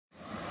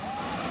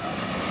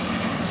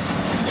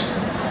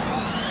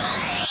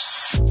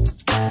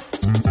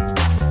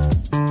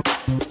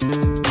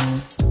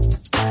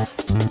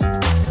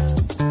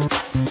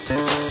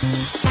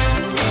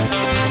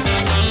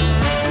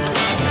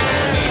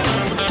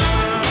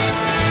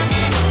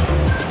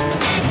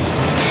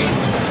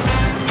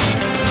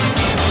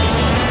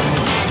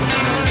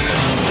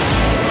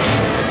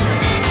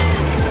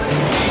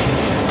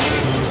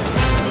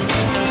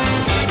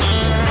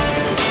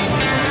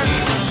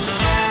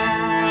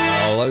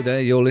Hello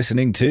there, you're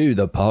listening to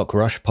the Park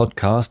Rush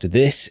podcast.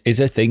 This is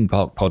a theme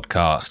park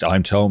podcast.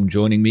 I'm Tom.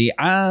 Joining me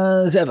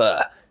as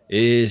ever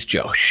is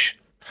Josh.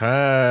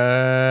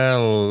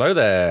 Hello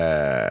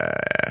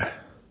there.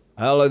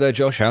 Hello there,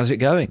 Josh. How's it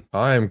going?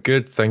 I am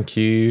good, thank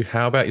you.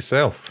 How about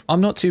yourself?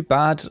 I'm not too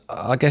bad.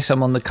 I guess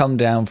I'm on the come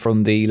down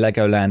from the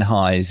Legoland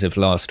highs of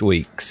last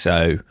week,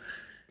 so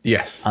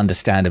Yes.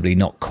 understandably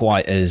not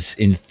quite as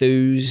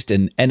enthused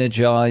and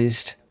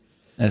energized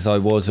as I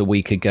was a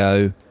week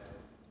ago.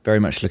 Very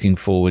much looking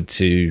forward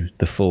to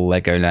the full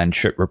Legoland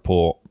trip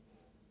report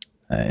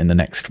in the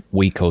next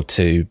week or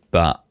two.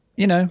 But,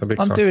 you know,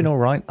 I'm doing all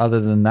right other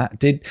than that.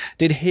 Did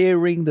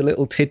hearing the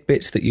little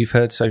tidbits that you've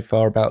heard so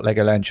far about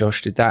Legoland,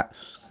 Josh, did that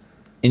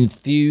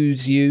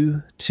enthuse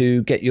you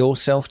to get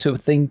yourself to a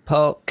theme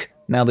park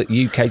now that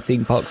UK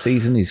theme park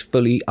season is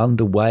fully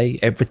underway?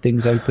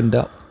 Everything's opened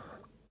up.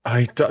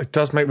 It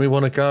does make me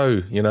want to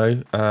go, you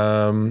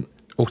know.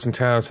 Alton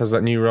Towers has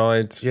that new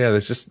ride. Yeah,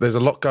 there's a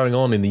lot going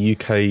on in the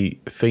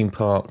UK theme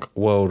park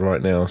world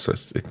right now, so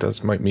it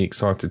does make me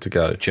excited to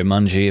go.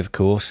 Jumanji, of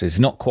course, is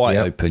not quite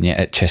open yet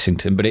at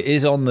Chessington, but it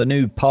is on the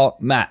new park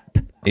map.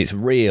 It's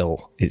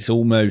real. It's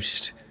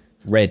almost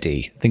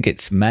ready. I think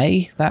it's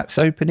May that's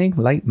opening,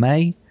 late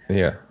May.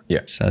 Yeah.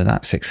 So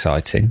that's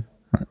exciting.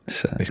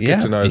 It's good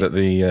to know that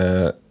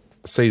the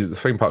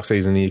theme park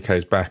season in the UK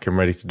is back and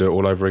ready to do it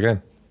all over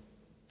again.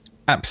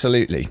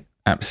 Absolutely.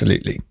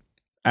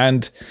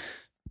 And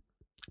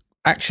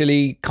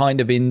actually kind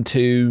of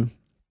into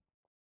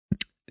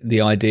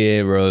the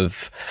idea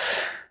of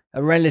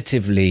a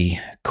relatively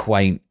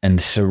quaint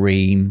and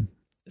serene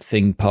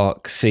theme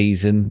park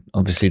season.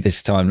 Obviously,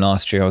 this time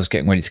last year, I was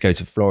getting ready to go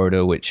to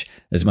Florida, which,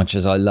 as much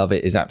as I love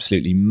it, is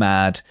absolutely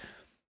mad.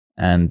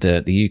 And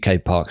the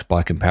UK parks,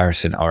 by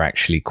comparison, are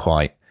actually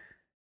quite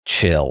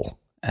chill.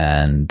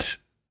 And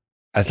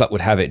as luck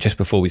would have it, just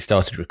before we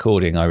started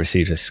recording, I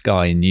received a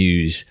Sky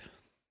News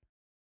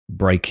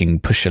breaking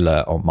push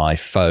alert on my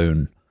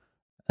phone,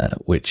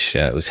 which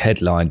was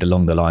headlined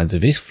along the lines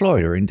of, "Is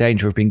Florida in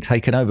danger of being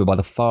taken over by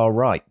the far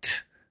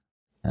right?"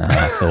 And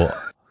I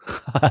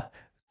thought,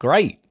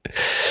 great.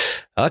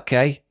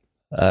 Okay.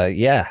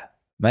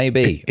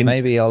 Maybe.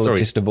 Maybe I'll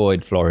just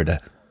avoid Florida.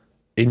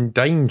 In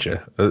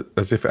danger,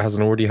 as if it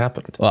hasn't already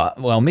happened.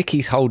 Well,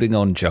 Mickey's holding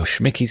on,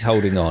 Josh. Mickey's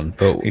holding on.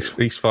 But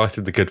he's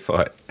fighting the good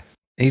fight.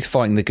 He's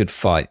fighting the good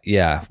fight,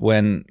 yeah.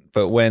 When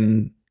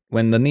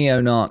the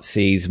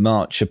neo-Nazis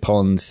march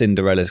upon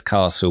Cinderella's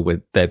castle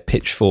with their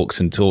pitchforks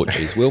and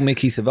torches, will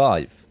Mickey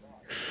survive?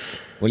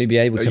 Will he be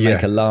able to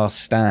make a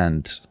last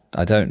stand?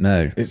 I don't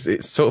know.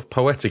 It's sort of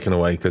poetic in a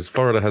way, because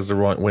Florida has the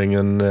right wing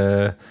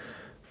and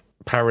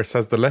Paris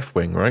has the left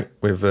wing, right?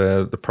 With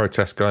the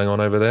protests going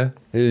on over there.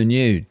 Who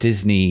knew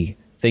Disney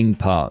theme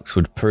parks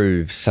would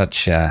prove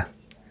such a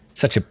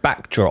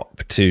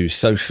backdrop to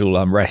social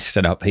unrest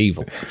and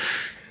upheaval?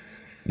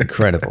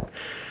 Incredible.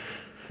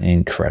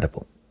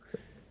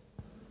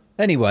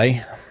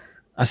 Anyway,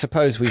 I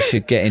suppose we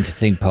should get into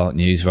theme park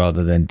news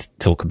rather than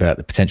talk about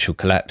the potential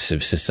collapse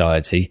of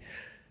society.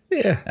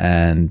 Yeah.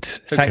 And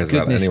thank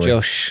goodness,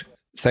 Josh,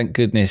 thank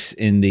goodness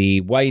in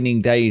the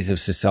waning days of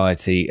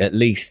society, at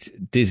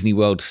least Disney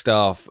World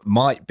staff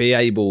might be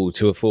able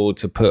to afford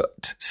to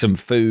put some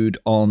food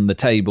on the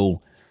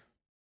table,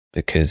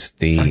 because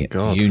the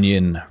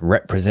union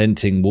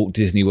representing Walt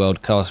Disney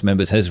World cast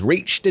members has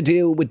reached a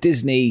deal with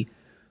Disney.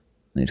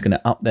 It's going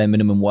to up their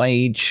minimum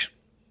wage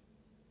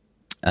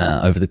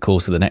over the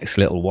course of the next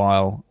little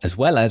while, as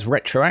well as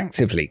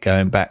retroactively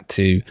going back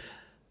to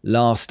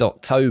last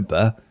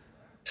October.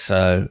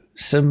 So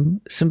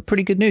some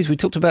pretty good news. We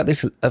talked about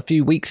this a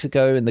few weeks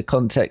ago in the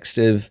context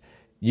of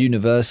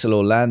Universal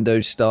Orlando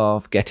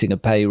staff getting a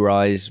pay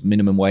rise,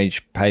 minimum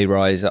wage pay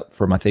rise up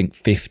from, I think,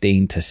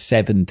 15 to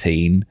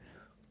 17,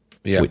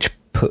 which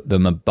put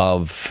them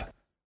above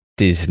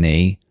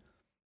Disney.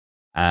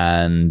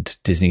 And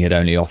Disney had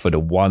only offered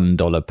a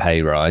 $1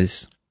 pay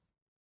rise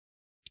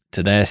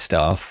to their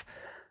staff.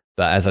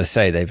 But as I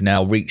say, they've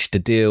now reached a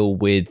deal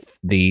with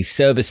the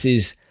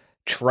Services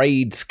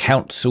Trades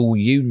Council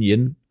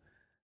Union,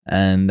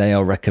 and they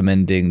are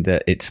recommending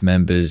that its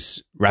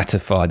members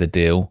ratify the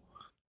deal,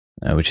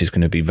 which is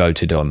going to be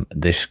voted on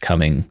this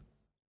coming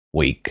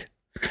week.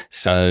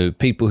 So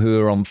people who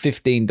are on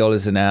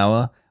 $15 an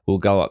hour will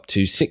go up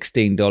to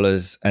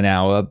 $16 an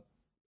hour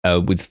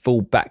with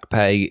full back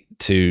pay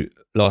to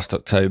last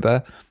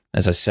October,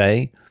 as I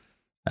say.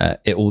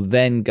 It will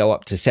then go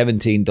up to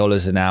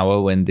 $17 an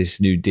hour when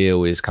this new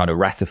deal is kind of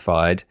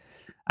ratified.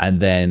 And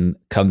then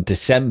come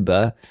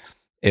December,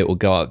 it will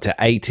go up to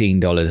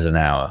 $18 an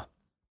hour.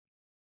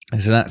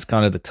 So that's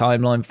kind of the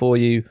timeline for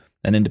you.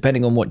 And then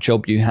depending on what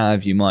job you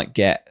have, you might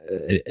get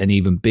an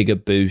even bigger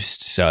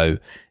boost. So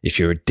if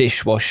you're a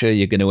dishwasher,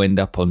 you're going to end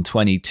up on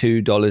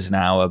 $22 an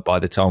hour by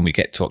the time we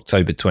get to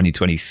October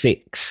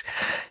 2026.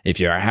 If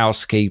you're a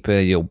housekeeper,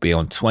 you'll be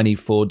on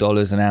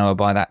 $24 an hour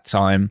by that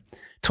time.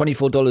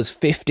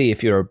 $24.50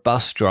 if you're a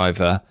bus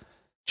driver,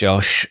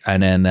 Josh.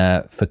 And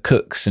then for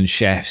cooks and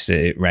chefs,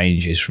 it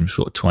ranges from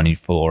sort of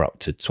 $24 up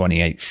to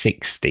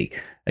 $28.60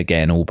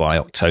 again, all by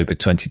October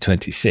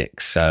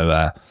 2026.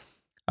 So,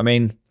 I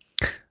mean,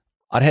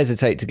 I'd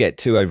hesitate to get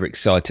too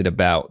overexcited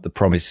about the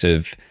promise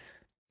of,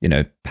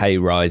 pay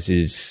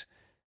rises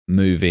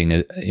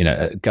moving,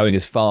 going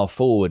as far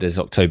forward as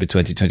October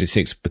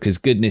 2026, because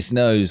goodness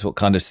knows what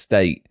kind of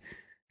state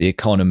the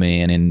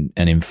economy and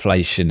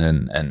inflation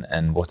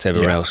and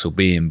whatever else will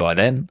be in by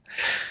then.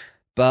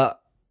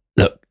 But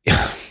look,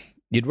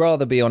 you'd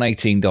rather be on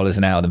 $18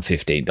 an hour than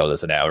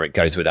 $15 an hour. It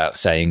goes without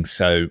saying.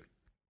 So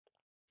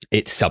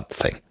it's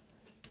something.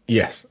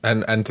 Yes,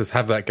 and to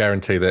have that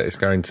guarantee that it's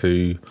going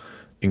to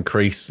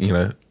increase,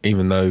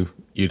 even though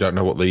you don't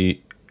know what the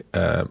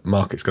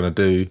market's going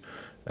to do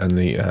and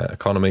the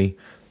economy,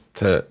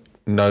 to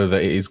know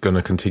that it is going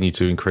to continue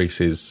to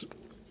increase is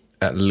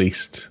at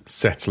least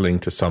settling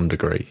to some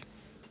degree.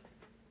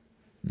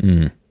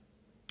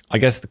 I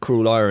guess the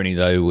cruel irony,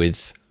 though,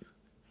 with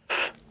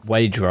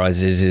wage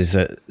rises is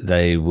that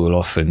they will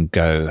often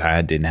go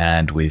hand in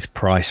hand with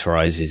price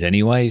rises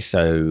anyway.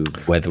 So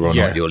whether or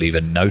not you'll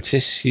even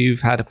notice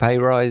you've had a pay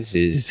rise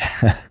is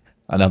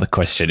another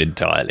question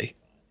entirely.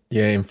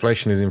 Yeah,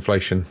 inflation is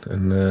inflation,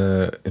 and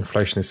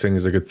inflation is seen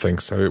as a good thing,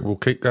 so it will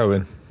keep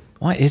going.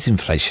 Why is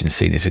inflation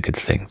seen as a good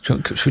thing?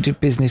 Should we do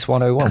Business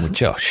 101 with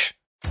Josh?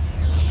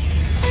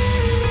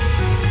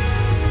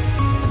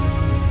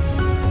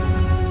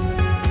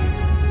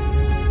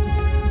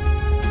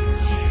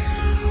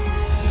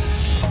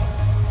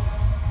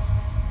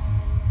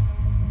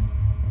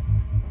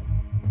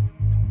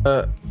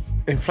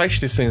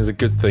 Inflation is seen as a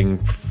good thing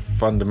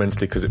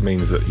fundamentally because it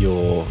means that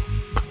your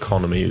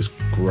economy is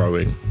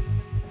growing.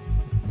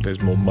 There's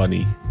more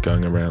money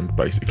going around,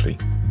 basically.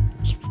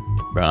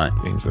 Right.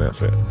 Ins and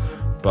outs of it.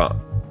 But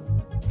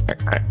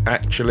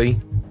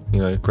actually,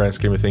 grand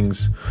scheme of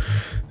things,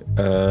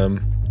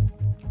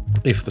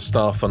 if the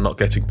staff are not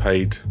getting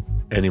paid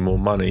any more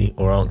money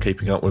or aren't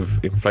keeping up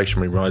with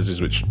inflationary rises,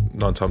 which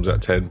 9 times out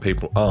of 10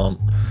 people aren't,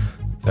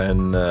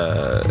 then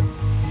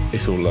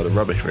it's all a load of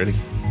rubbish, really.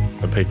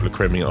 And people are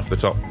crimming it off the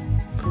top.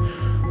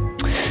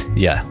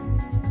 Yeah.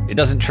 It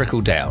doesn't trickle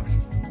down,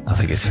 I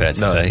think it's fair to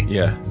say.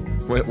 Yeah.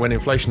 When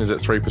inflation is at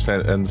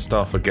 3% and the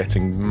staff are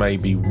getting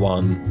maybe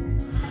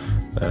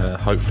 1,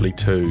 hopefully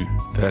 2,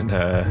 then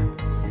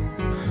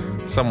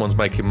someone's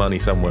making money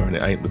somewhere and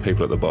it ain't the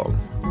people at the bottom.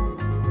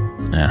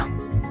 Yeah.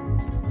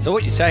 So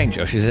what you're saying,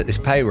 Josh, is that this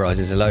pay rise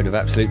is a load of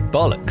absolute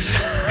bollocks.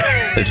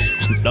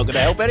 It's not going to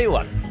help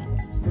anyone.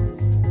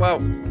 Well,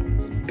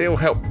 it will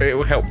help. It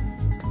will help.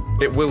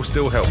 It will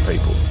still help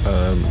people.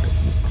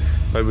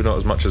 Maybe not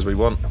as much as we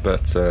want,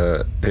 but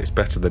it's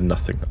better than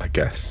nothing, I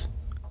guess.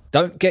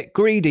 Don't get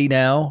greedy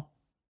now,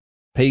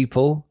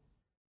 people.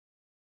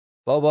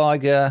 Bob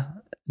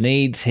Iger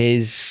needs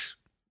his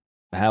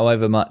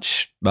however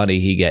much money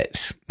he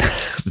gets.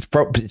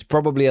 It's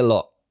probably a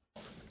lot.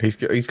 He's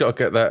got to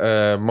get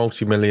that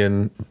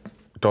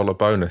multi-million-dollar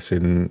bonus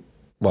in,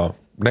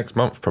 next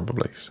month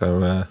probably.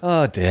 So.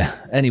 Oh dear.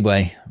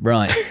 Anyway,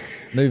 right.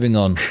 Moving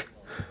on.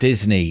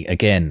 Disney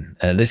again.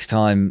 This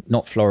time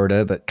not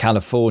Florida, but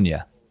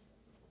California.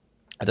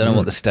 I don't know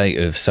what the state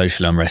of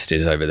social unrest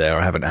is over there.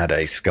 I haven't had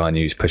a Sky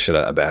News push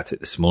alert about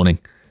it this morning.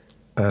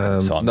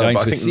 So I'm going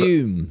to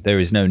assume there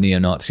is no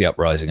neo-Nazi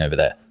uprising over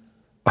there.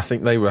 I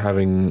think they were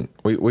having...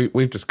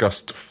 We've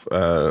discussed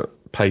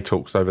pay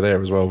talks over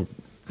there as well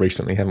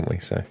recently, haven't we?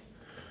 So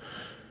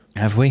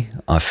have we?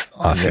 I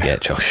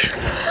forget, Josh.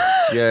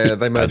 Yeah,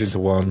 they merged into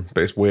one,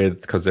 but it's weird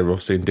because they're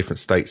obviously in different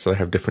states, so they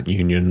have different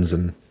unions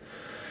and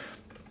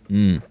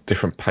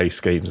different pay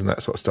schemes and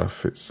that sort of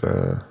stuff. It's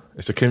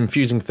a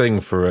confusing thing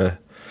for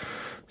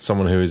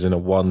someone who is in a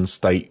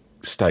one-state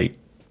state.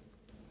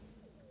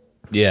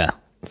 Yeah.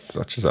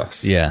 Such as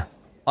us. Yeah.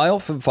 I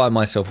often find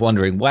myself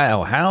wondering,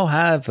 wow, how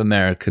have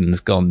Americans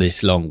gone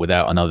this long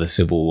without another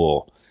civil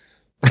war?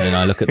 And then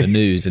I look at the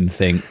news and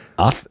think,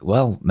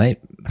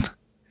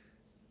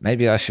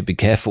 maybe I should be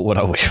careful what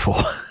I wish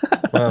for.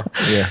 Well,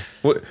 yeah.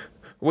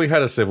 We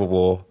had a civil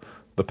war.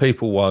 The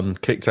people won,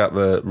 kicked out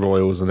the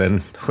royals, and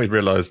then we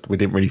realised we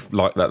didn't really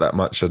like that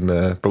much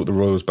and brought the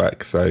royals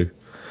back. So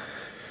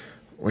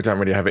we don't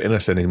really have it in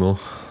us anymore.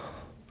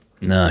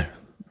 No.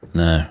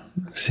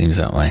 Seems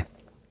that way.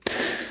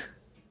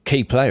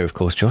 Key player, of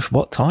course, Josh,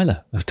 Wat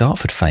Tyler of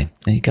Dartford fame.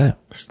 There you go.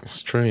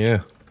 It's true,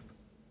 yeah.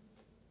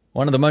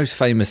 One of the most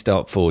famous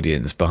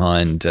Dartfordians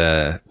behind,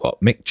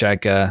 Mick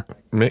Jagger.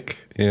 Mick,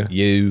 yeah.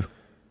 You.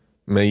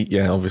 Me,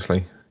 yeah,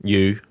 obviously.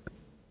 You.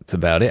 That's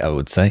about it, I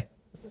would say.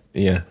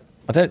 Yeah.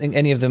 I don't think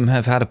any of them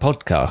have had a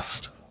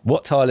podcast.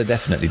 Wat Tyler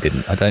definitely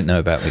didn't. I don't know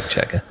about Mick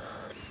Jagger.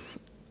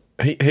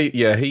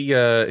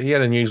 He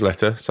had a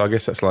newsletter, so I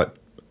guess that's like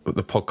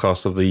the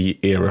podcast of the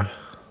era.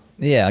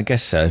 Yeah, I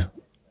guess so.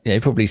 Yeah, he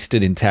probably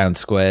stood in town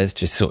squares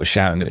just sort of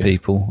shouting at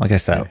people. I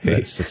guess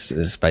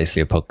that's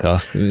basically a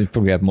podcast. We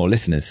probably have more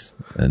listeners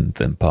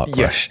than Park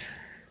Rush.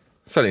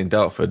 Certainly in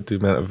Dartford, the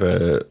amount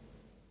of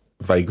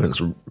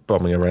vagrants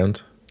bombing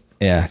around.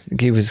 Yeah,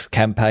 he was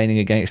campaigning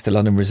against the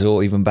London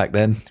Resort even back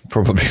then.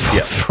 Probably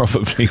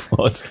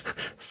was.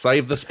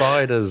 Save the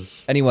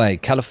spiders. Anyway,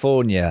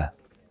 California.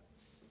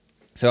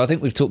 So I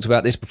think we've talked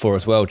about this before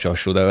as well,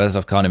 Josh, although as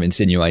I've kind of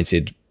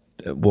insinuated,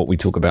 what we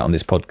talk about on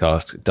this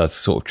podcast does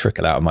sort of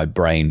trickle out of my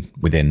brain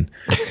within,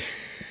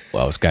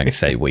 well, I was going to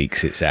say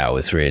weeks, it's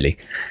hours really.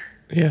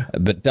 Yeah.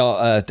 But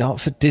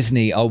Dartford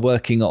Disney are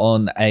working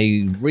on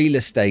a real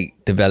estate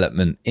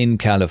development in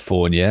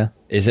California.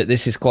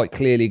 This is quite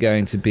clearly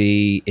going to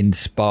be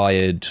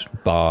inspired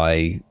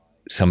by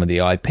some of the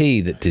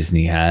IP that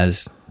Disney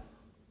has,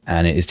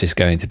 and it is just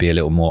going to be a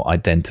little more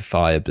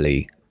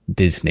identifiably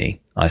Disney,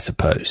 I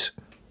suppose.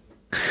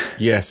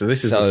 Yeah, so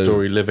this is the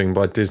story living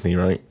by Disney,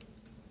 right?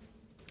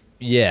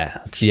 Yeah,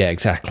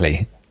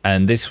 exactly.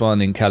 And this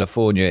one in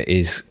California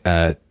is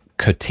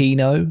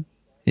Cotino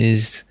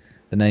is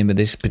the name of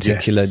this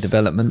particular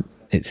development.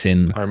 It's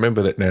in... I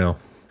remember that now.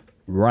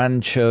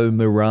 Rancho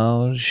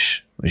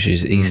Mirage, which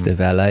is east of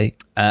LA.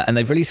 And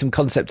they've released some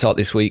concept art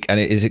this week, and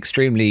it is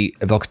extremely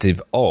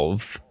evocative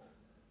of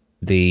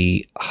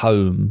the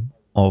home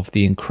of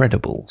The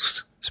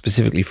Incredibles,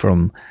 specifically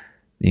from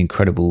The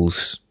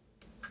Incredibles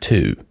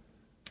 2.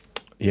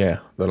 Yeah,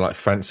 the like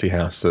fancy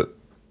house that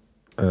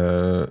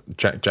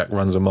Jack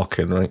runs amok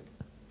in, right?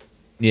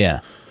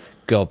 Yeah.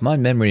 God, my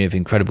memory of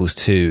Incredibles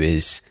 2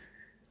 is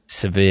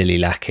severely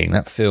lacking.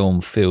 That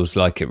film feels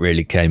like it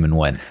really came and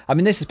went. I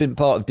mean, this has been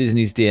part of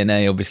Disney's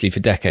DNA, obviously, for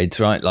decades,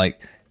 right? Like,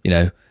 you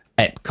know,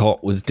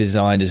 Epcot was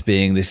designed as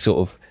being this sort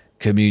of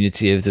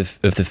community of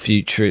the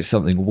future. It's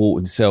something Walt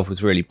himself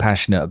was really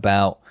passionate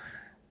about.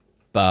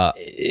 But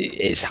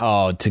it's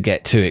hard to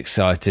get too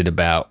excited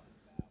about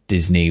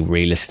Disney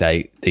real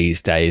estate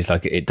these days.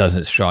 Like, it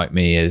doesn't strike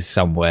me as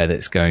somewhere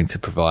that's going to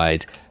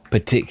provide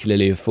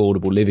particularly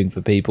affordable living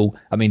for people.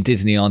 I mean,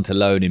 Disney aren't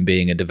alone in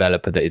being a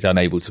developer that is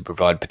unable to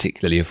provide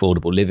particularly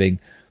affordable living.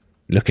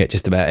 Look at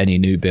just about any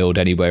new build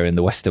anywhere in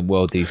the Western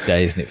world these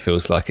days, and it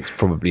feels like it's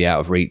probably out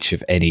of reach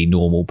of any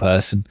normal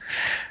person.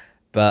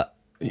 But,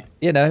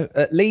 you know,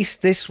 at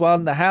least this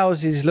one, the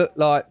houses look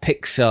like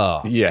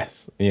Pixar.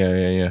 Yes.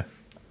 Yeah.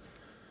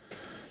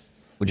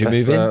 Would you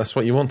move in? That's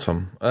what you want,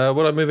 Tom.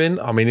 Would I move in?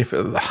 I mean, if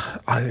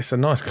it's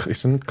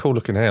a cool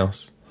looking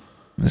house.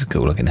 It's a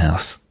cool looking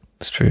house.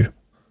 It's true.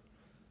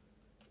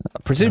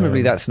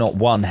 Presumably that's not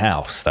one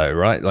house, though,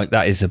 right? Like,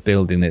 that is a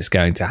building that's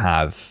going to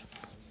have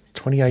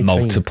 2018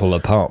 multiple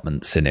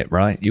apartments in it,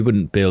 right? You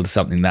wouldn't build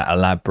something that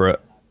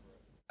elaborate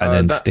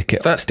and then stick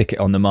it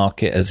on the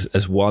market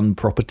as one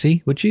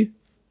property, would you?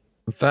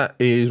 That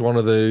is one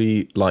of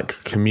the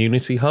like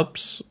community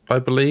hubs, I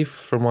believe,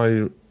 from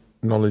my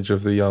knowledge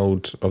of the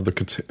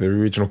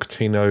original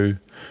Cotino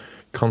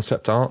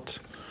concept art.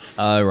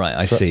 Oh, right,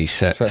 I see.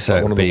 So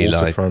like one of the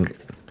waterfront.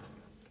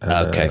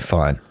 Okay,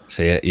 fine.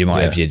 So you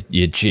might have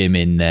your gym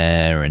in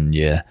there and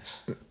your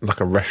like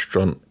a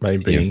restaurant,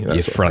 maybe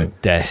your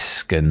front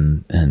desk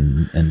and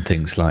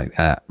things like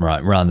that,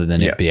 right? Rather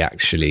than it be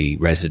actually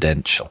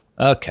residential.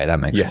 Okay, that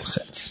makes more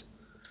sense.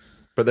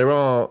 But there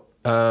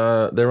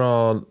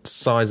are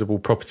sizable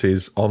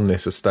properties on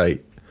this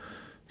estate.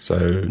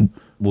 So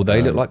will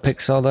they look like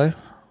Pixar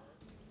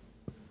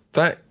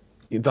though?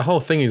 The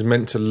whole thing is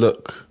meant to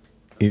look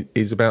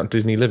is about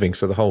Disney living.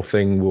 So the whole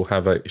thing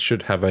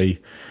should have a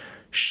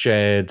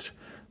shared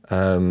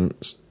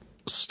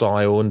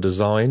style and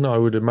design, I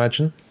would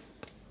imagine.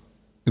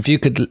 If you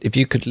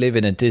could live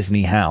in a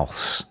Disney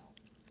house,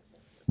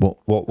 what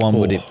one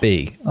would it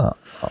be?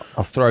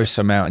 I'll throw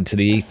some out into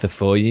the ether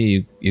for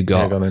you. You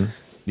got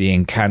the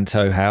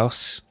Encanto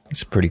house.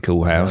 It's a pretty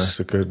cool house.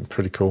 That's a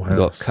pretty cool house. You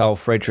got Carl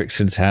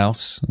Fredrickson's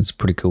house. It's a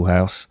pretty cool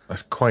house.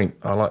 That's quaint.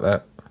 I like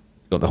that.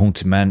 Got the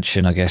Haunted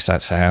Mansion. I guess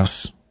that's a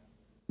house.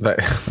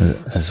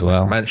 As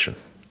well. Mansion.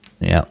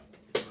 Yeah.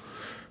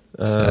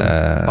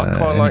 I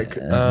quite like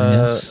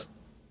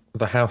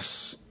the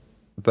house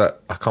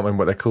that I can't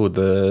remember what they're called.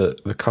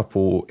 The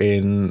couple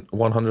in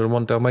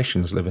 101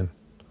 Dalmatians live in,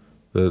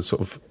 the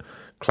sort of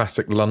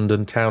classic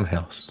London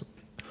townhouse.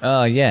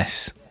 Oh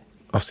yes.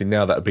 Obviously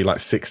now that would be like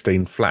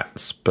 16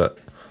 flats, but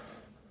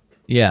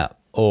yeah,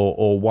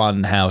 or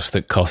one house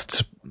that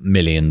costs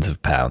millions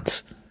of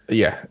pounds.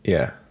 Yeah.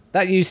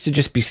 That used to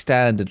just be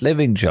standard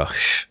living,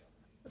 Josh.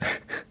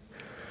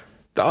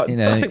 I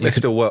think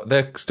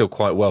they're still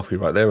quite wealthy,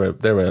 right?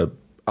 They're a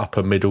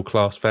upper middle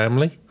class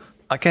family.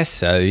 I guess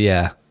so,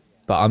 yeah.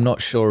 But I'm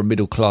not sure a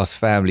middle class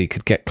family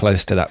could get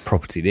close to that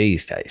property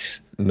these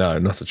days. No,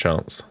 not a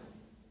chance.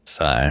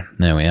 So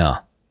there we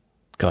are.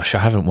 Gosh, I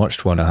haven't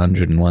watched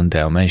 101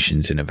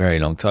 Dalmatians in a very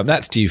long time.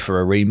 That's due for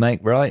a remake,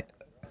 right?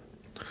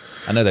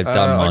 I know they've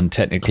done one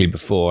technically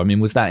before. I mean,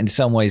 was that in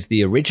some ways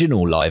the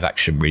original live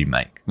action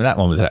remake? I mean, that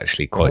one was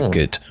actually quite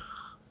good.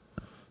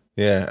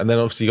 Yeah, and then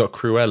obviously you got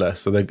Cruella,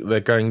 so they're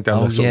going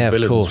down the sort of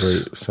villains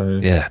route. So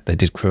yeah, they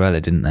did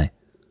Cruella, didn't they?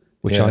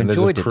 Which I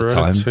enjoyed at the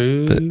time,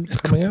 2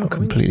 but coming out.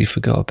 Completely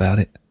forgot about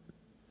it.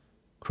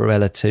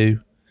 Cruella 2,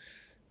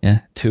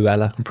 yeah,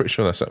 2ella. I'm pretty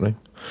sure that's happening.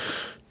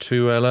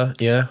 2ella,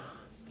 yeah.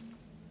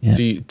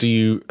 Do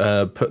you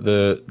put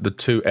the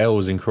 2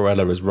 L's in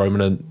Cruella as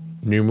Roman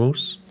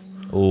numerals?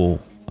 Oh,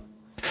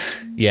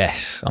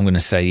 yes. I'm going to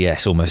say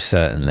yes, almost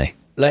certainly.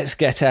 Let's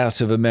get out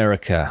of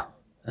America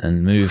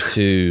and move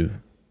to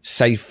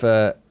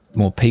safer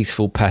more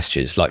peaceful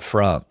pastures like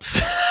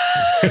France.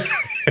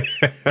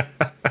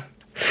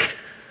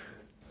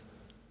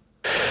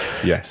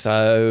 Yes.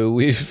 So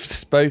we've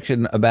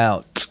spoken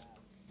about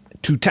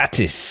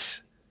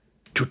Toutatis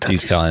a few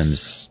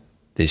times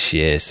this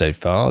year so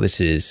far.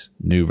 This is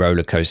new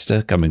roller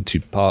coaster coming to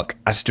Parc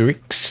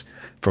Astérix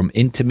from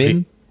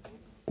Intamin.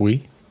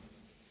 Oui.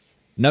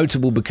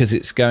 Notable because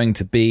it's going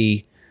to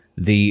be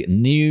the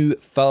new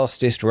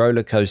fastest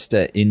roller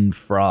coaster in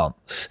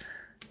France.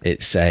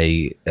 It's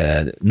a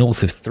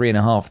north of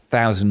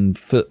 3,500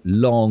 foot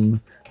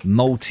long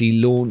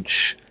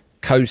multi-launch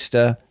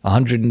coaster,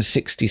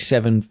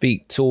 167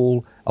 feet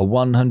tall, a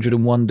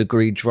 101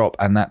 degree drop,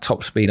 and that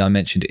top speed I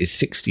mentioned is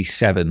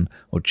 67,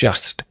 or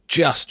just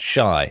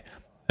shy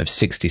of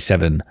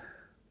 67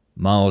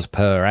 miles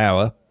per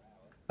hour.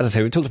 As I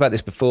say, we've talked about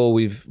this before.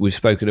 We've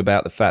spoken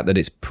about the fact that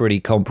it's pretty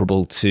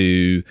comparable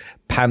to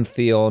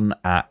Pantheon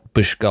at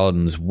Busch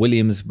Gardens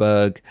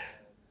Williamsburg.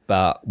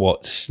 But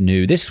what's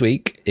new this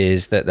week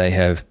is that they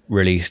have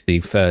released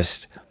the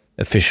first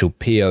official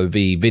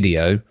POV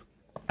video,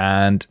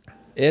 and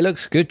it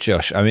looks good,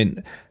 Josh. I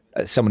mean,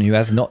 as someone who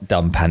has not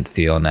done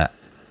Pantheon at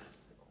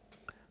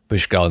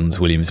Busch Gardens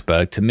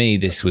Williamsburg, to me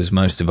this was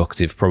most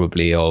evocative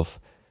probably of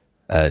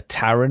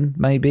Taron,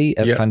 maybe,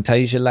 at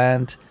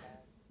Phantasialand.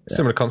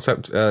 Similar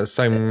concept,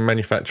 same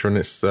manufacturer, and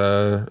it's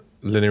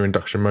linear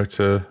induction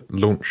motor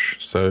launch,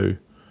 so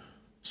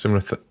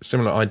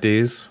similar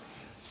ideas.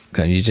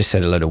 Okay, you just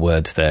said a load of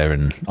words there,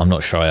 and I'm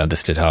not sure I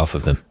understood half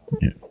of them.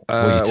 What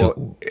are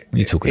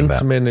you talking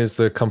about? Intamin is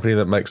the company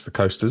that makes the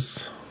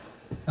coasters.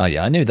 Oh,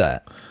 yeah, I knew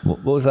that.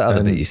 What was that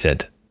other bit you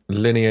said?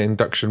 Linear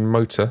induction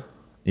motor.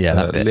 Yeah,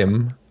 that bit.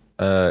 LIM.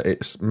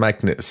 It's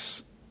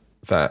magnets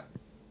that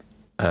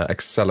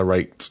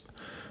accelerate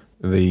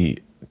the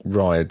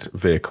ride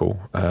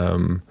vehicle.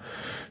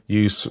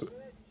 Used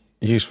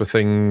for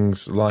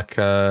things like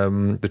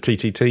the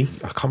TTT.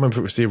 I can't remember if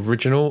it was the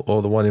original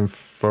or the one in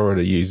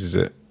Florida uses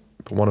it,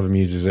 but one of them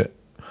uses it.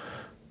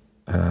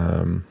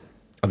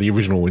 The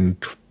original in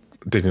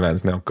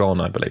Disneyland's now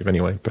gone, I believe,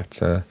 anyway.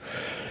 But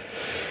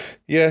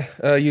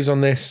used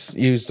on this,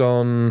 used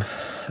on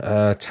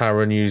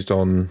Taron, used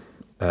on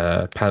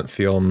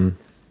Pantheon,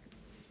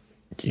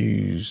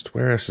 used...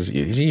 Where else is it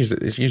used?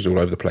 It's used all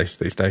over the place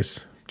these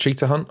days.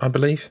 Cheetah Hunt, I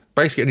believe.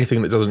 Basically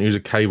anything that doesn't use a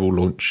cable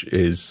launch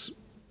is...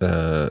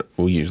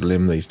 will use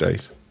LIM these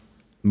days.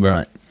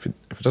 Right.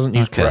 If it doesn't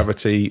use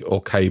gravity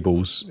or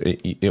cables,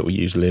 it will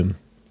use LIM.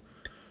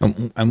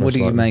 And what do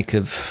you make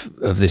of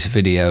this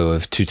video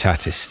of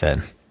Toutatis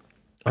then?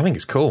 I think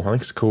it's cool. I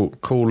think it's a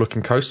cool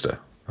looking coaster.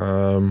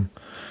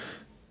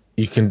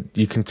 You can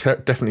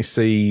definitely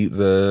see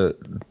the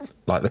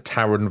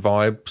Taron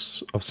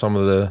vibes of some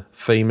of the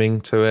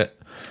theming to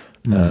it,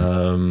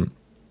 and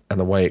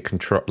the way it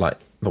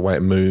the way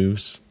it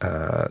moves,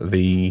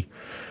 the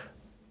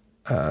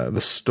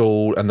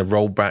stall and the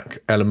rollback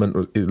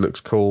element. It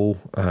looks cool.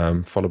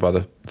 Followed by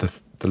the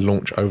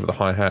launch over the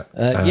hi-hat.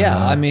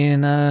 I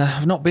mean,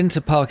 I've not been to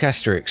Parc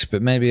Astérix,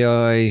 but maybe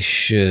I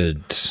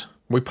should.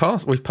 We've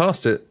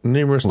passed it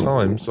numerous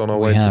times on our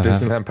way to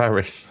Disneyland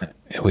Paris.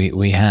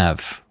 We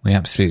have. We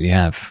absolutely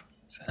have.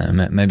 So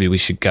maybe we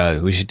should go.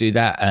 We should do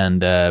that and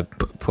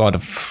Pas de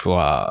Foi.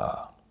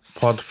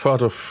 Pas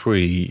de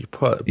Foi.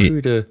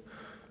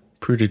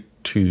 Plus de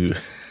tout.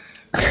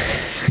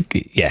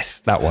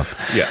 Yes, that one.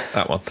 Yeah,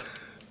 that one.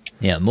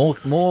 Yeah,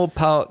 more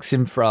parks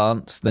in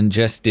France than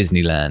just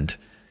Disneyland,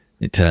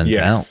 it turns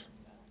out.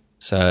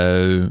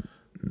 So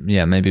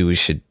yeah, maybe we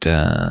should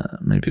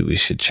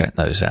check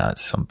those out at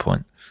some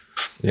point.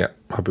 Yeah,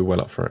 I'll be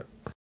well up for it.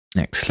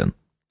 Excellent.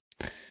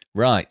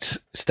 Right,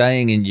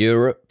 staying in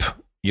Europe,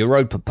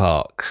 Europa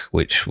Park,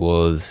 which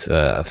was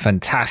a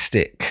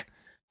fantastic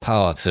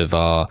part of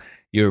our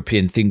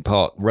European theme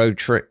park road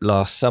trip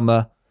last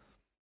summer.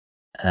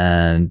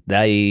 And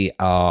they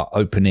are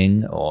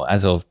opening, or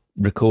as of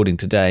recording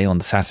today on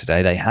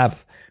Saturday, they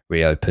have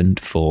reopened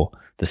for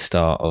the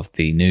start of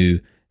the new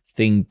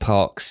theme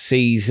park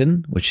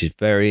season, which is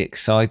very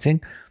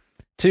exciting.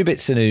 Two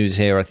bits of news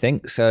here, I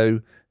think.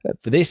 So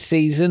for this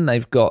season,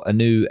 they've got a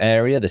new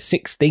area, the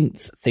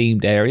 16th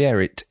themed area.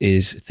 It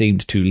is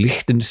themed to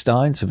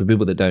Liechtenstein. So for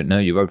people that don't know,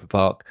 Europa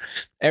Park,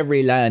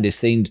 every land is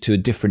themed to a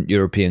different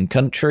European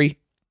country.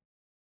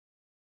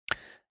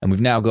 And we've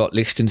now got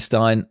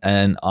Liechtenstein,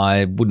 and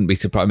I wouldn't be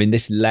surprised. I mean,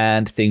 this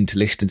land themed to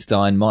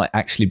Liechtenstein might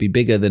actually be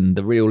bigger than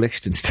the real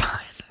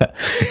Liechtenstein.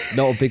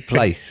 Not a big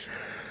place.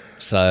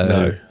 So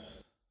no.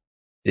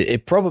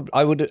 It probably,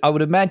 I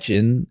would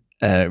imagine,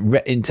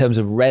 in terms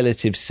of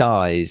relative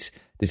size,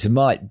 this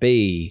might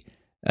be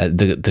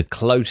the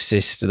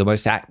closest, the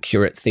most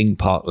accurate theme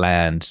park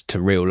land to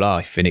real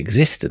life in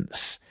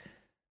existence.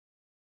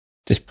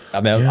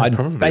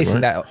 I'm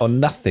basing that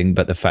on nothing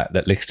but the fact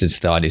that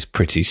Liechtenstein is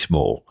pretty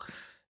small.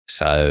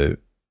 So,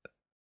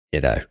 I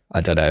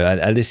don't know.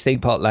 And this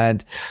theme park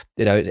land,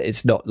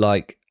 it's not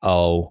like,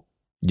 oh,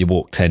 you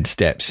walk 10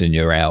 steps and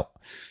you're out.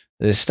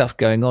 There's stuff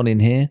going on in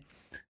here.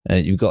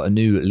 You've got a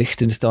new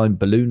Liechtenstein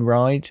balloon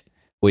ride,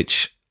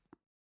 which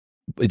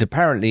it's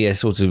apparently a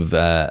sort of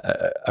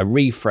a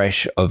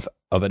refresh of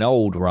an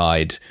old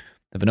ride,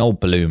 of an old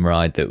balloon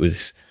ride that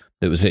was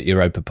at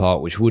Europa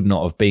Park, which would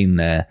not have been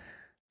there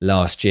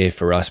last year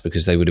for us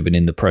because they would have been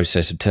in the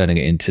process of turning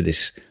it into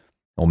this,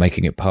 or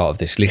making it part of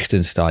this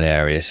Liechtenstein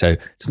area. So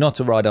it's not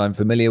a ride I'm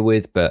familiar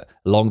with, but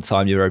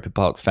long-time Europa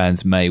Park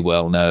fans may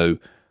well know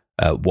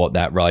what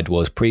that ride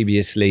was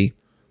previously.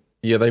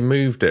 Yeah, they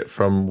moved it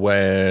from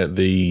where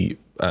the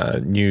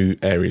new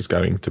area is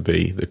going to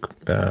be, the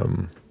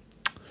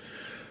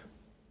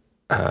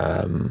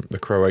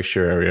Croatia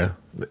area.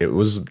 It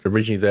was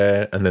originally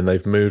there, and then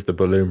they've moved the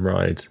balloon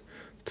ride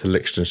to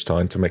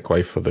Liechtenstein to make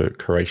way for the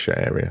Croatia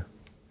area.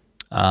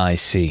 I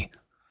see.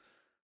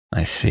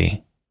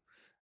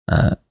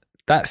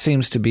 That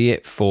seems to be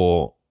it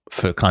for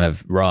kind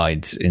of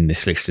rides in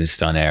this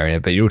Liechtenstein area,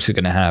 but you're also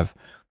going to have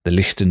the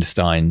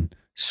Liechtenstein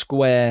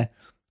Square,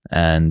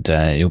 and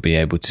you'll be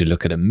able to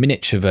look at a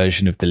miniature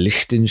version of the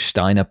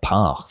Liechtensteiner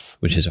Path,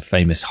 which is a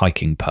famous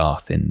hiking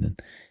path in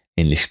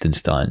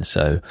Liechtenstein.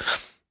 So,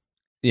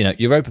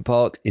 Europa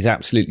Park is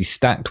absolutely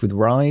stacked with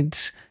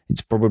rides.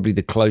 It's probably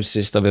the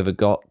closest I've ever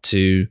got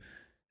to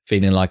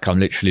feeling like I'm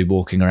literally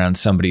walking around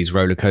somebody's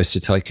roller coaster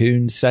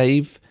tycoon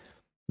save.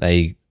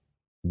 They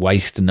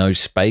waste no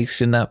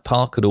space in that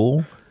park at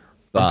all.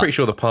 I'm pretty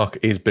sure the park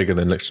is bigger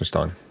than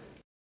Liechtenstein.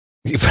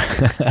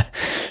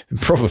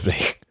 Probably.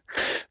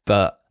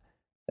 But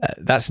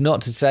that's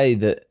not to say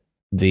that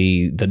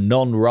the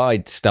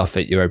non-ride stuff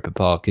at Europa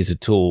Park is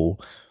at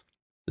all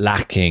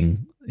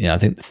lacking. I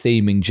think the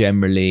theming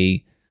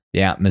generally,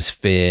 the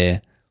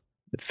atmosphere,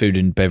 the food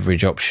and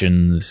beverage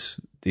options,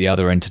 the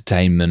other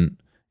entertainment,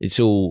 it's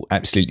all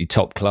absolutely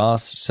top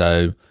class.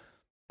 So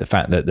the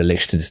fact that the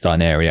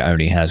Liechtenstein area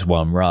only has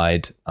one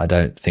ride, I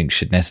don't think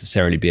should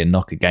necessarily be a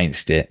knock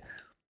against it.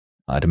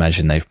 I'd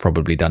imagine they've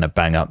probably done a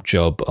bang-up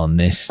job on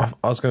this. I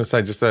was going to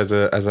say, just as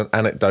an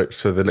anecdote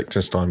to the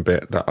Liechtenstein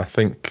bit, that I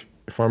think,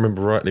 if I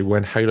remember rightly,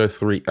 when Halo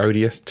 3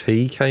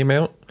 ODST came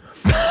out,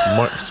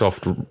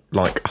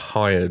 Microsoft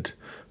hired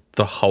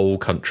the whole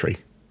country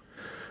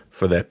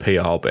for their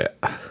PR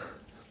bit.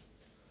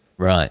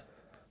 Right.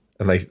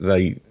 And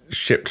they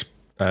shipped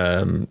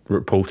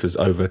reporters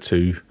over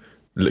to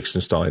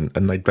Liechtenstein,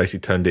 and they basically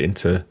turned it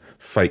into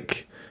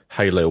fake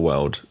Halo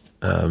world,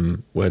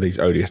 where these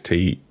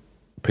ODST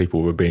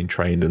people were being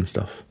trained and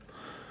stuff.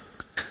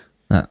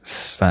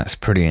 That's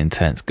pretty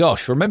intense.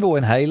 Gosh, remember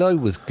when Halo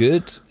was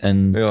good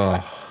and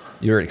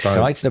you were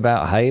excited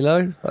about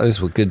Halo? Those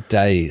were good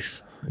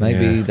days.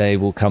 Maybe they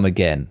will come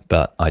again,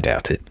 but I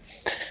doubt it.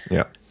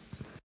 Yeah.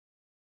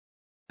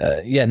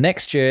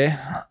 Next year,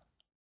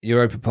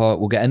 Europa Park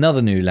will get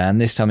another new land.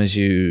 This time, as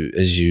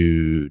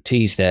you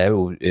teased there,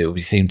 it will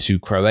be themed to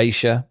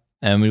Croatia.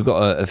 And we've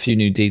got a few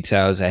new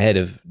details ahead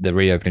of the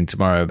reopening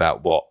tomorrow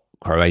about what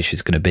Croatia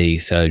is going to be.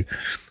 So,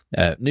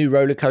 new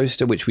roller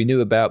coaster, which we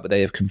knew about, but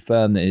they have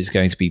confirmed that it is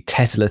going to be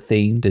Tesla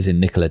themed, as in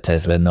Nikola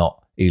Tesla,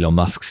 not Elon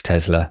Musk's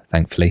Tesla,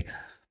 thankfully.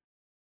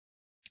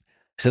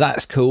 So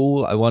that's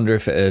cool. I wonder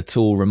if it at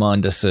all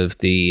remind us of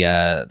the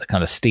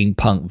kind of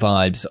steampunk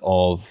vibes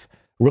of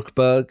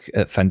Rookburg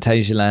at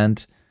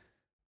Phantasialand,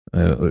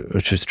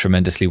 which was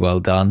tremendously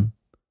well done.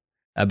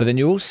 But then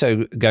you're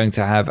also going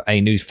to have a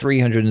new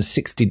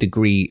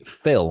 360-degree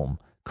film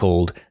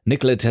called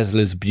Nikola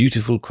Tesla's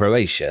Beautiful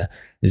Croatia.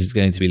 This is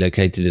going to be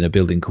located in a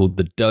building called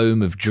the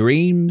Dome of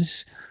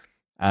Dreams,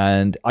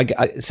 and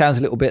it sounds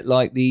a little bit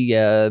like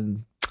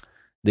the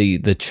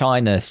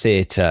China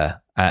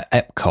Theatre at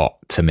Epcot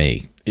to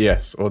me.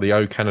 Yes, or the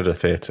O Canada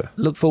Theatre.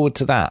 Look forward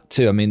to that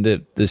too. I mean,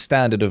 the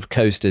standard of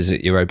coasters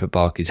at Europa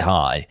Park is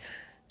high,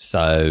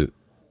 so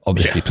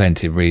obviously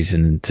plenty of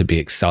reason to be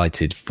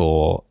excited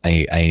for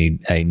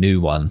a new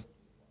one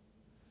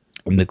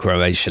in the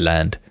Croatia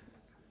land.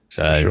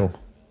 So. For sure.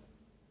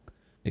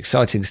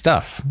 Exciting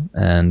stuff.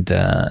 And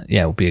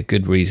it'll be a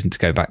good reason to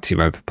go back to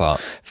Europa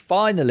Park.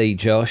 Finally,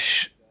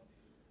 Josh.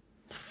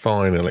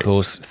 Finally. Of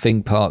course,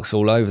 theme parks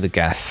all over the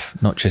gaff,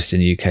 not just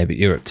in the UK, but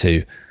Europe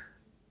too,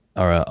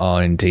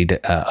 are indeed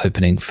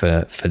opening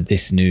for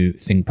this new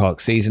theme park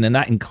season. And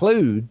that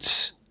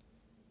includes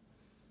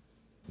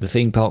the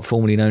theme park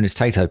formerly known as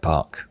Tato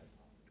Park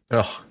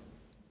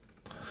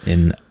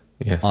in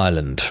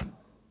Ireland,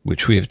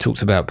 which we have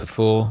talked about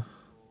before.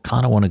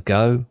 Kind of want to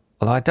go.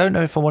 Although I don't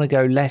know if I want to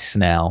go less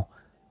now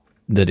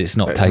that it's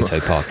not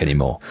Tato Park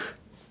anymore.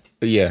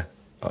 Yeah,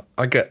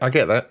 I get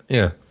that.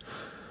 Yeah,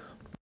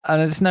 and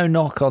there's no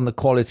knock on the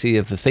quality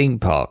of the theme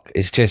park.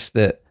 It's just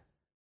that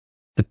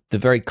the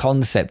very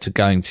concept of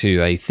going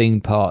to a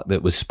theme park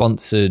that was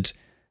sponsored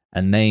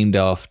and named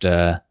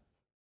after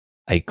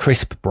a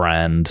crisp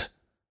brand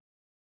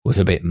was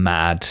a bit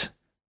mad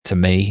to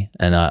me,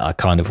 and I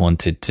kind of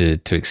wanted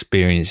to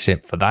experience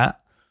it for that.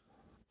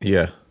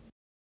 Yeah,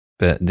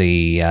 but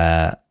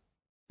the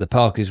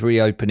park is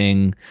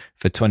reopening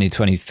for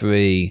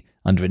 2023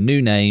 under a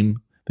new name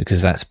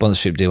because that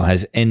sponsorship deal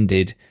has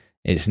ended.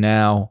 It's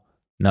now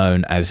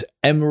known as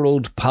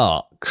Emerald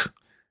Park,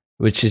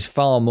 which is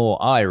far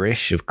more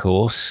Irish, of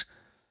course,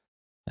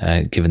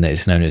 given that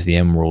it's known as the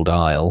Emerald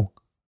Isle.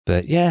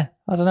 But yeah,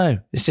 I don't know.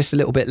 It's just a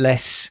little bit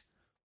less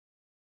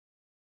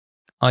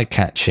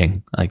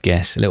eye-catching, I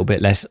guess. A little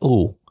bit less,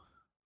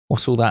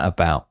 what's all that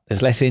about?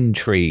 There's less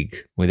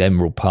intrigue with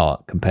Emerald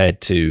Park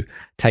compared to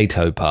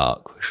Tato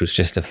Park, which was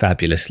just a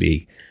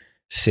fabulously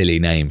silly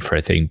name for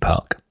a theme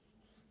park.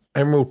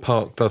 Emerald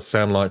Park does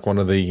sound like one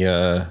of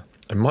the...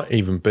 it might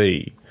even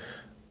be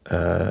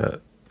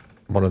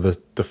one of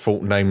the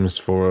default names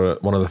for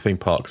one of the theme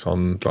parks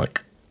on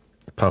like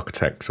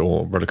Parkitect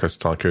or Roller Coaster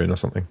Tycoon or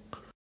something.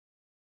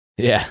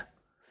 Yeah.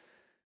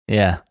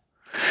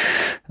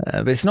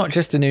 But it's not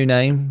just a new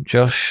name,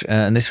 Josh.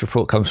 And this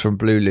report comes from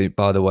Blue Loop,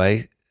 by the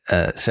way.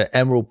 So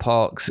Emerald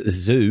Park's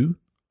zoo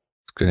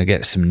is going to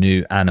get some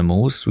new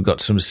animals. We've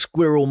got some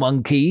squirrel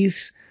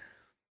monkeys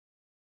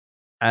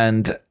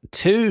and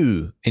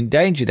 2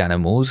 endangered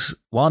animals.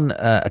 One,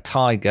 a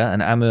tiger,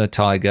 an Amur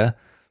tiger,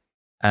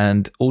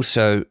 and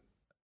also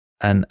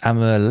an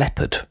Amur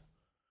leopard.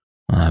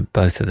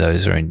 Both of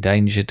those are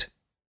endangered.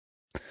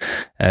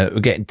 We're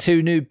getting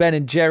 2 new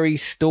Ben & Jerry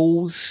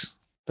stalls.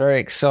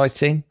 Very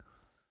exciting.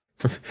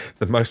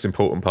 The most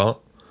important part.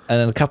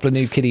 And a couple of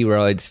new kiddie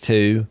rides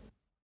too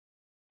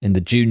in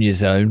the junior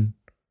zone.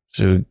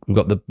 So we've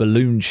got the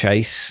balloon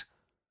chase,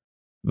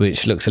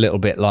 which looks a little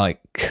bit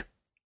like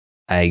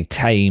a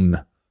tame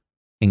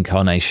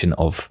incarnation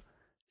of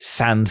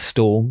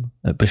Sandstorm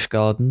at Busch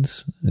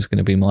Gardens. Is going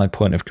to be my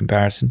point of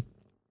comparison.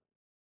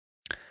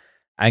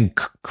 And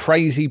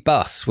Crazy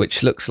Bus,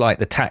 which looks like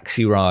the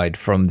taxi ride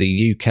from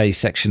the UK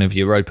section of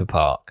Europa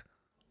Park.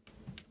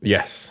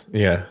 Yes,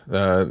 yeah.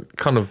 They're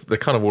kind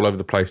of all over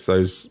the place,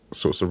 those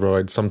sorts of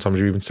rides. Sometimes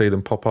you even see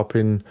them pop up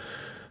in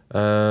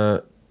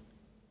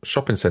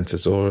shopping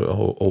centres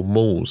or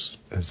malls,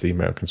 as the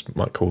Americans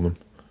might call them.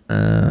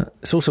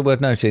 It's also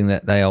worth noting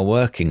that they are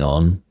working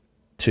on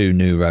 2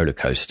 new roller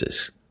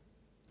coasters.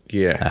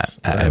 Yes,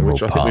 at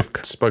Emerald which Park. I think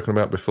we've spoken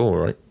about before,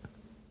 right?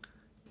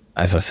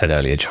 As I said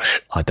earlier,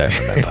 Josh, I don't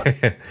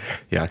remember.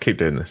 Yeah, I keep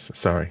doing this.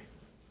 Sorry.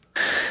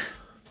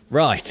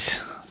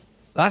 Right.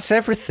 That's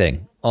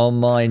everything on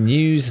my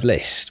news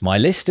list, my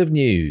list of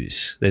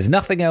news. There's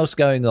nothing else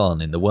going on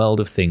in the world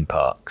of theme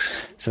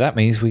parks. So that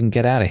means we can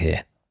get out of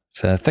here.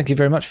 So thank you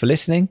very much for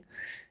listening.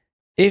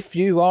 If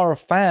you are a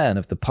fan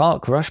of the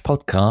Park Rush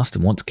podcast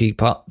and want to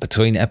keep up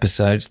between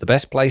episodes, the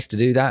best place to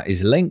do that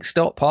is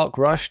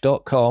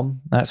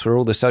links.parkrush.com. That's where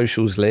all the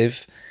socials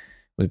live.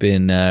 We've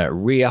been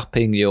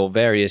re-upping your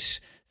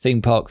various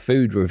theme park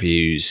food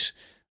reviews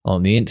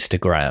on the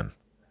Instagram,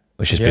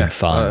 which has been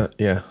fun.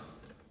 Yeah.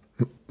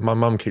 My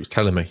mum keeps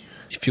telling me.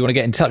 If you want to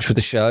get in touch with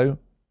the show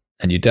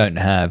and you don't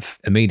have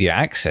immediate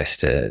access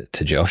to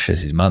Josh,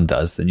 as his mum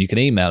does, then you can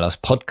email us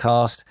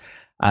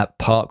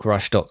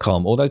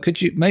podcast@parkrush.com. Although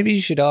maybe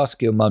you should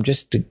ask your mum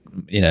just to,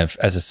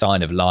 as a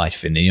sign of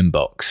life in the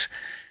inbox,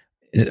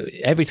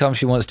 every time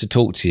she wants to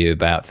talk to you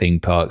about theme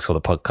parks or the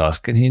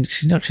podcast, can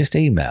she not just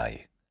email you?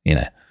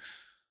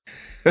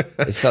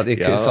 It's like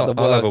the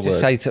word. Just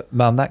say to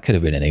Mum, that could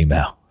have been an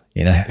email.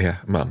 Yeah,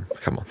 Mum,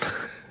 come on,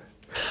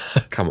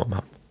 come on,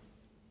 Mum.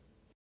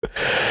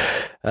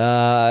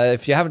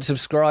 If you haven't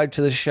subscribed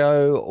to the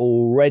show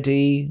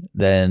already,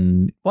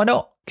 then why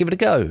not give it a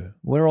go?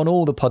 We're on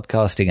all the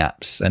podcasting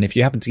apps, and if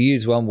you happen to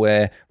use one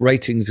where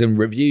ratings and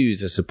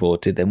reviews are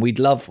supported, then we'd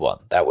love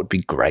one. That would be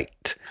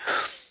great.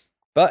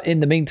 But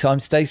in the meantime,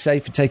 stay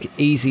safe and take it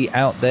easy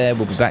out there.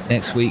 We'll be back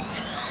next week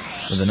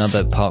with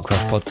another Park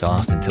Rush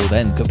podcast. Until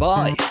then,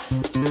 goodbye.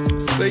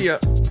 See ya.